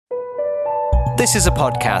This is a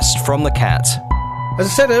podcast from The Cat. As I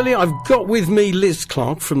said earlier, I've got with me Liz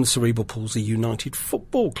Clark from the Cerebral Palsy United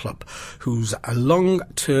Football Club, whose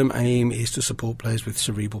long-term aim is to support players with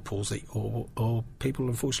cerebral palsy or people,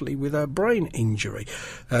 unfortunately, with a brain injury.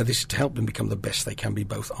 This is to help them become the best they can be,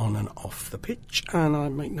 both on and off the pitch. And I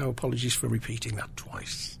make no apologies for repeating that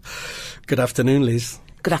twice. Good afternoon, Liz.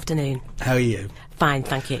 Good afternoon. How are you? Fine,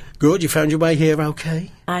 thank you. Good. You found your way here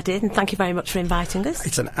okay? I did, and thank you very much for inviting us.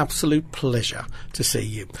 It's an absolute pleasure to see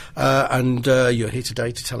you. And you're here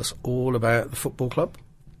today to tell us all about the football club.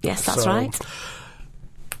 Yes, that's right.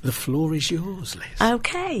 The floor is yours, Liz.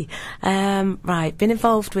 OK. Right, been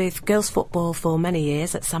involved with girls' football for many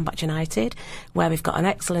years at Sandbach United, where we've got an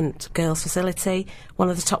excellent girls' facility,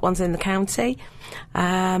 one of the top ones in the county.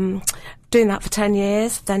 Doing that for 10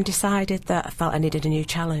 years, then decided that I felt I needed a new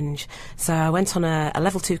challenge. So I went on a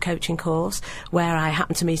level 2 coaching course where I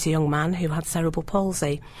happened to meet a young man who had cerebral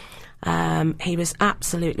palsy. He was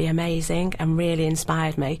absolutely amazing and really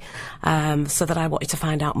inspired me, so that I wanted to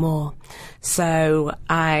find out more. So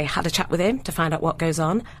I had a chat with him to find out what goes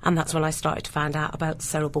on, and that's when I started to find out about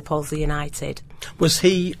Cerebral Palsy United. Was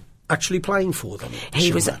he actually playing for them?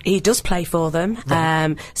 He does play for them.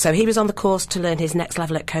 Right. So he was on the course to learn his next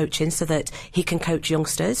level at coaching so that he can coach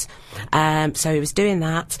youngsters. So he was doing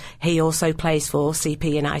that. He also plays for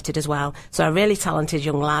CP United as well. So a really talented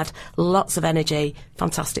young lad, lots of energy,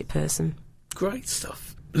 fantastic person. Great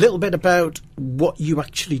stuff. A little bit about what you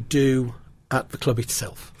actually do at the club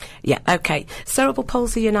itself. Yeah, OK. Cerebral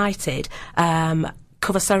Palsy United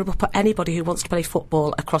cover cerebral anybody who wants to play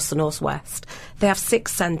football across the northwest. They have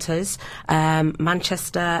 6 centres: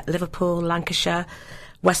 Manchester, Liverpool, Lancashire,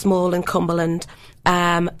 Westmoreland, Cumberland.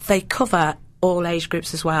 They cover all age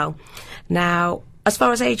groups as well. Now, as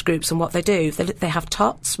far as age groups and what they do, they have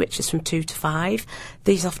TOTS, which is from 2 to 5.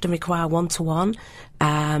 These often require 1-to-1.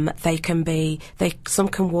 Some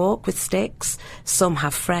can walk with sticks, some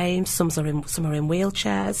have frames, some are in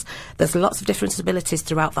wheelchairs. There's lots of different abilities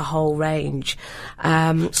throughout the whole range.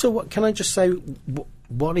 So what can I just say?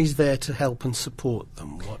 What is there to help and support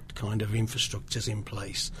them? What kind of infrastructure's in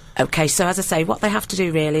place? OK, so as I say, what they have to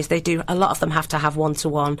do really is a lot of them have to have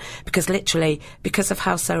 1-to-1 because of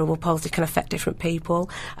how cerebral palsy can affect different people.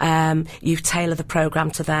 You tailor the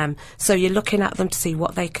programme to them. So you're looking at them to see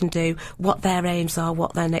what they can do, what their aims are,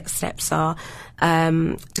 what their next steps are.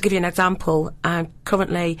 To give you an example, I'm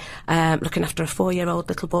currently looking after a 4-year-old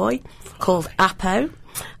little boy called Apo.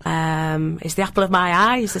 He's the apple of my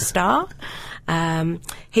eye. He's a star.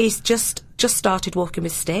 He's just started walking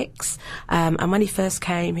with sticks, and when he first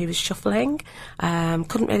came he was shuffling,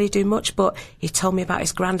 couldn't really do much, but he told me about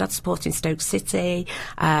his granddad supporting Stoke City.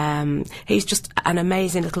 He's just an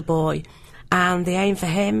amazing little boy, and the aim for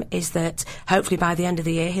him is that hopefully by the end of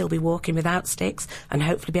the year he'll be walking without sticks and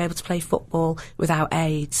hopefully be able to play football without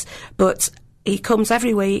aids. But he comes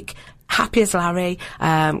every week, happy as Larry,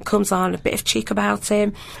 comes on, a bit of cheek about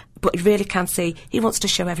him, but you really can see he wants to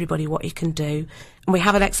show everybody what he can do. And we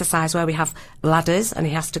have an exercise where we have ladders and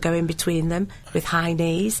he has to go in between them with high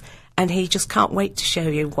knees, and he just can't wait to show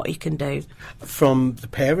you what he can do. From the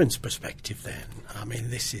parents' perspective then, I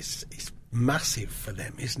mean, this is massive for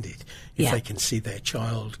them, isn't it? If they can see their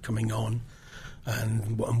child coming on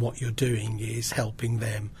and what you're doing is helping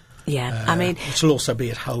them. Yeah, I mean, which will also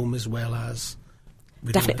be at home as well as...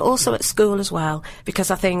 Definitely, but also at school as well, because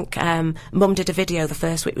I think Mum did a video the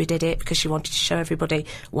first week we did it because she wanted to show everybody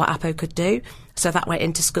what Apo could do. So that went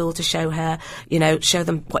into school to show her, show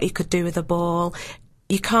them what he could do with the ball.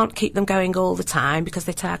 You can't keep them going all the time because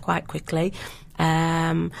they tire quite quickly.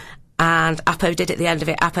 And Apo did at the end of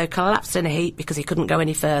it. Apo collapsed in a heap because he couldn't go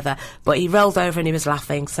any further, but he rolled over and he was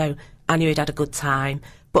laughing, so I knew he'd had a good time.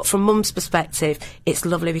 But from Mum's perspective, it's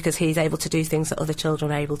lovely because he's able to do things that other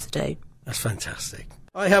children are able to do. That's fantastic.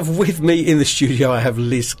 I have with me in the studio, I have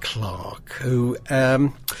Liz Clark, who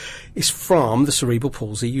is from the Cerebral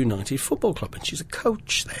Palsy United Football Club, and she's a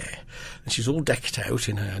coach there. And she's all decked out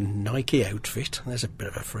in a Nike outfit. There's a bit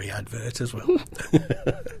of a free advert as well.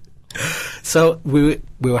 So we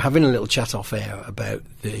were having a little chat off air about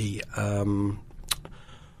the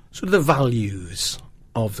sort of the values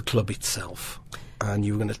of the club itself. And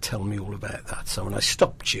you were going to tell me all about that. So when I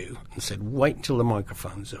stopped you and said, wait until the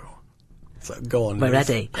microphones are on. So go on, we're Liz.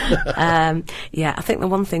 ready. Yeah, I think the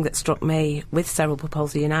one thing that struck me with Cerebral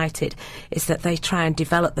Palsy United is that they try and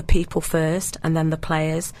develop the people first and then the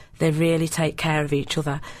players. They really take care of each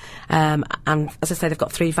other. And as I say, they've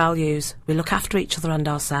got 3 values. We look after each other and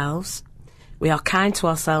ourselves. We are kind to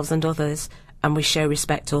ourselves and others. and we show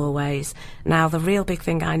respect always. Now, the real big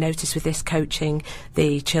thing I notice with this coaching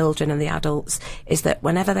the children and the adults is that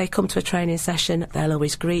whenever they come to a training session, they'll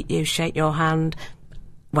always greet you, shake your hand.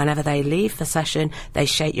 Whenever they leave the session, they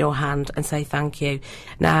shake your hand and say thank you.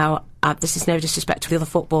 Now, this is no disrespect to the other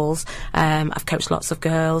footballs. I've coached lots of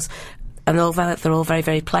girls, and although they're all very,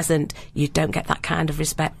 very pleasant, you don't get that kind of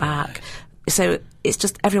respect back. So it's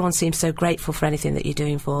just everyone seems so grateful for anything that you're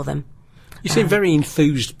doing for them. You seem very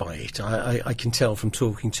enthused by it. I can tell from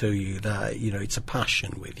talking to you that, you know, it's a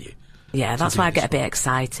passion with you. Yeah, that's why I get a bit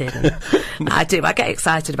excited. And I get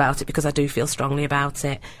excited about it because I do feel strongly about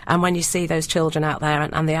it. And when you see those children out there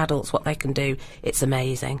and the adults, what they can do, it's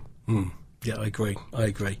amazing. Yeah, I agree.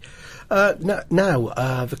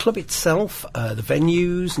 Now, the club itself, the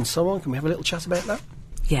venues and so on, can we have a little chat about that?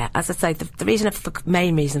 Yeah, as I say, the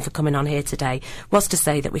main reason for coming on here today was to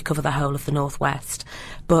say that we cover the whole of the North West.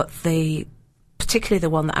 But particularly the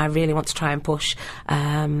one that I really want to try and push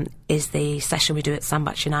is the session we do at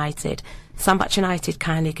Sandbach United. Sandbach United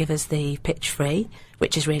kindly give us the pitch free,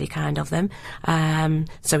 which is really kind of them.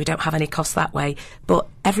 So we don't have any cost that way. But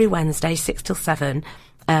every Wednesday, 6 till 7,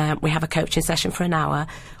 we have a coaching session for an hour.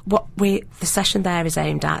 The session there is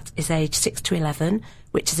aimed at is age 6 to 11,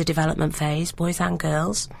 which is a development phase, boys and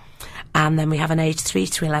girls. And then we have an age 3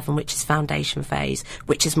 to 11, which is foundation phase,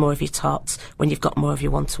 which is more of your tots, when you've got more of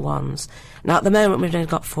your one-to-ones. Now, at the moment, we've only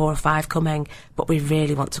got 4 or 5 coming, but we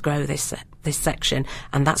really want to grow this section,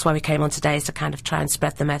 and that's why we came on today, is to kind of try and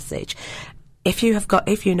spread the message. If you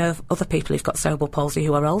know of other people who've got cerebral palsy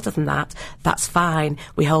who are older than that, that's fine.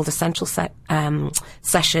 We hold a central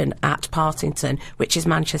session at Partington, which is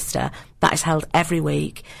Manchester. That is held every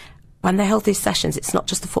week. When they hold these sessions, it's not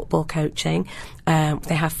just the football coaching.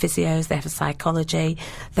 They have physios, they have psychology.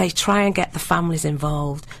 They try and get the families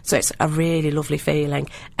involved. So it's a really lovely feeling.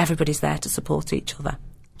 Everybody's there to support each other.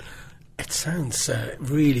 It sounds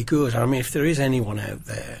really good. I mean, if there is anyone out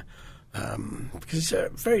there, because it's a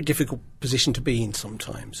very difficult position to be in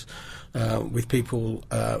sometimes, with people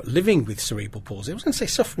living with cerebral palsy. I was going to say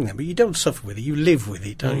suffering then, but you don't suffer with it. You live with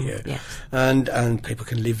it, don't you? Yes. And people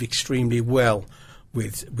can live extremely well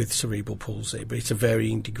with cerebral palsy, but it's a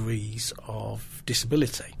varying degrees of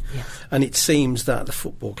disability. Yes. And it seems that the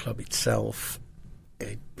football club itself,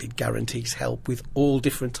 it guarantees help with all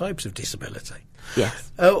different types of disability. Yes.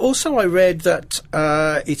 Also, I read that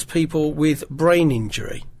it's people with brain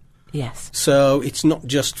injury. Yes. So it's not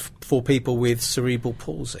just for people with cerebral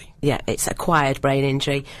palsy. Yeah, it's acquired brain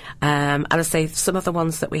injury. And I say some of the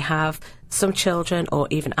ones that we have, some children or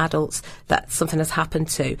even adults that something has happened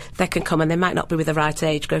to, they can come and they might not be with the right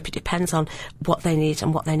age group. It depends on what they need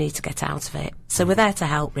and what they need to get out of it. So we're there to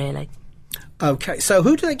help, really. Okay, so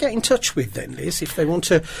who do they get in touch with then, Liz, if they want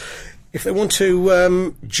to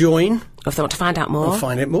join? Or if they want to find out more. Or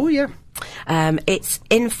find out more, yeah. It's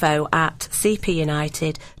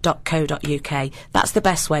info@cpunited.co.uk. That's the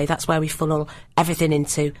best way. That's where we funnel everything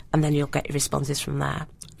into, and then you'll get your responses from there.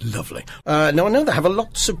 Lovely. Now, I know they have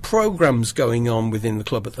lots of programmes going on within the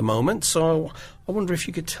club at the moment, so I wonder if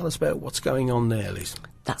you could tell us about what's going on there, Liz.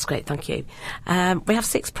 That's great, thank you. We have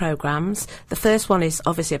 6 programmes. The first one is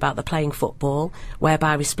obviously about the playing football,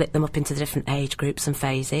 whereby we split them up into the different age groups and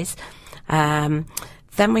phases.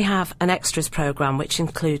 Then we have an extras programme which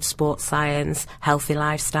includes sports science, healthy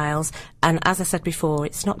lifestyles, and as I said before,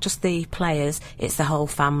 it's not just the players, it's the whole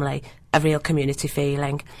family, a real community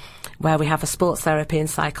feeling, where we have a sports therapy and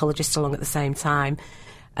psychologist along at the same time.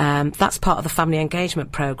 That's part of the family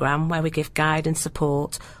engagement programme, where we give guide and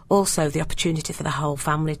support, also the opportunity for the whole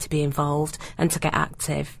family to be involved and to get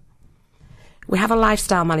active. We have a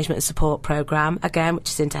lifestyle management and support programme, again, which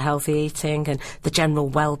is into healthy eating and the general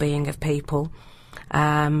well-being of people.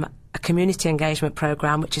 A community engagement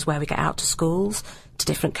programme, which is where we get out to schools, to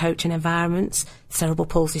different coaching environments, cerebral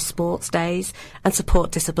palsy sports days, and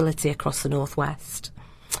support disability across the North West.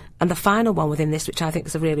 And the final one within this, which I think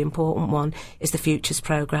is a really important one, is the Futures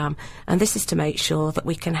programme. And this is to make sure that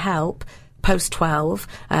we can help post-12,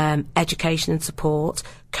 education and support,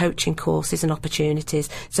 coaching courses and opportunities.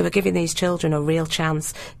 So we're giving these children a real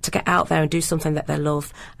chance to get out there and do something that they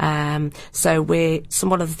love. So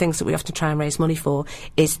one of the things that we often try and raise money for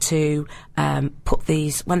is to put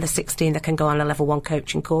these, when they're 16, they can go on a level 1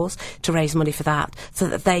 coaching course to raise money for that, so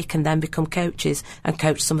that they can then become coaches and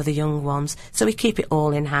coach some of the young ones. So we keep it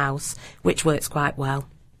all in-house, which works quite well.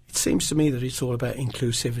 It seems to me that it's all about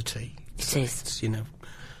inclusivity. It is. It's,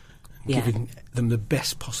 giving them the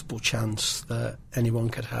best possible chance that anyone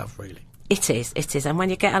could have, really. It is. And when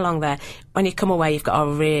you get along there, when you come away, you've got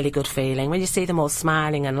a really good feeling. When you see them all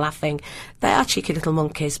smiling and laughing, they are cheeky little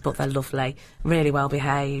monkeys, but they're lovely, really well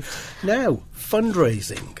behaved. Now,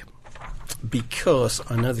 fundraising. because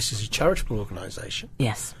I know this is a charitable organisation.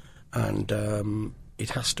 Yes. And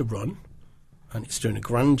it has to run, and it's doing a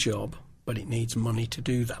grand job, but it needs money to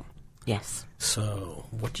do that. Yes. So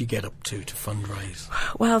what do you get up to fundraise?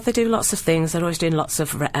 Well, they do lots of things. They're always doing lots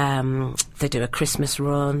of... they do a Christmas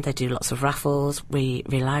run. They do lots of raffles. We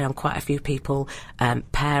rely on quite a few people,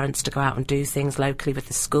 parents, to go out and do things locally with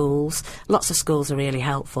the schools. Lots of schools are really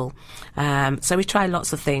helpful. So we try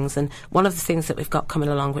lots of things. And one of the things that we've got coming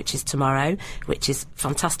along, which is tomorrow, which is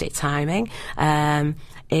fantastic timing,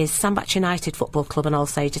 is Sandbach United Football Club and Old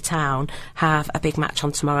Sager Town have a big match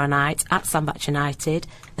on tomorrow night at Sandbach United,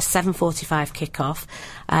 a 7:45 kick-off.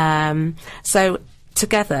 So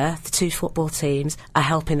together, the two football teams are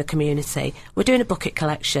helping the community. We're doing a bucket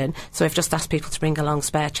collection, so we've just asked people to bring along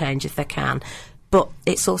spare change if they can. But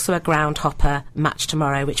it's also a ground hopper match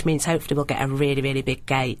tomorrow, which means hopefully we'll get a really, really big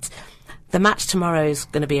gate. The match tomorrow is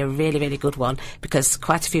going to be a really, really good one because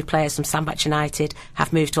quite a few players from Sandbach United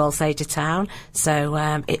have moved to Old Sager Town,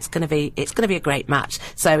 so it's going to be a great match.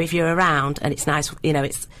 So if you're around and it's nice,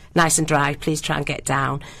 it's nice and dry, please try and get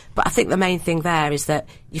down. But I think the main thing there is that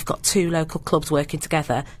you've got two local clubs working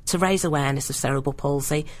together to raise awareness of cerebral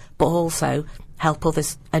palsy, but also help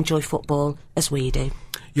others enjoy football as we do.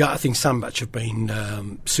 Yeah, I think Sandbach have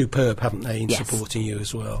been superb, haven't they, in supporting you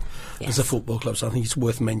as well as a football club. So I think it's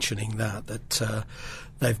worth mentioning that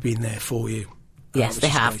they've been there for you. Yes, they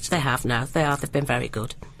have. They have now. They are. They've been very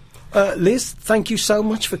good. Liz, thank you so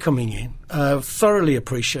much for coming in. Thoroughly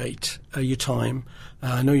appreciate your time.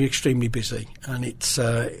 I know you're extremely busy, and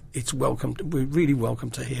it's welcome. We're really welcome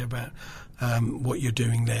to hear about what you're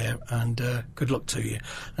doing there, and good luck to you,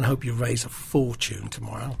 and hope you raise a fortune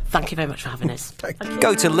tomorrow. Thank you very much for having us.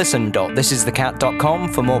 Go to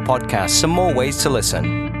listen.thisisthecat.com for more podcasts and more ways to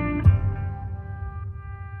listen.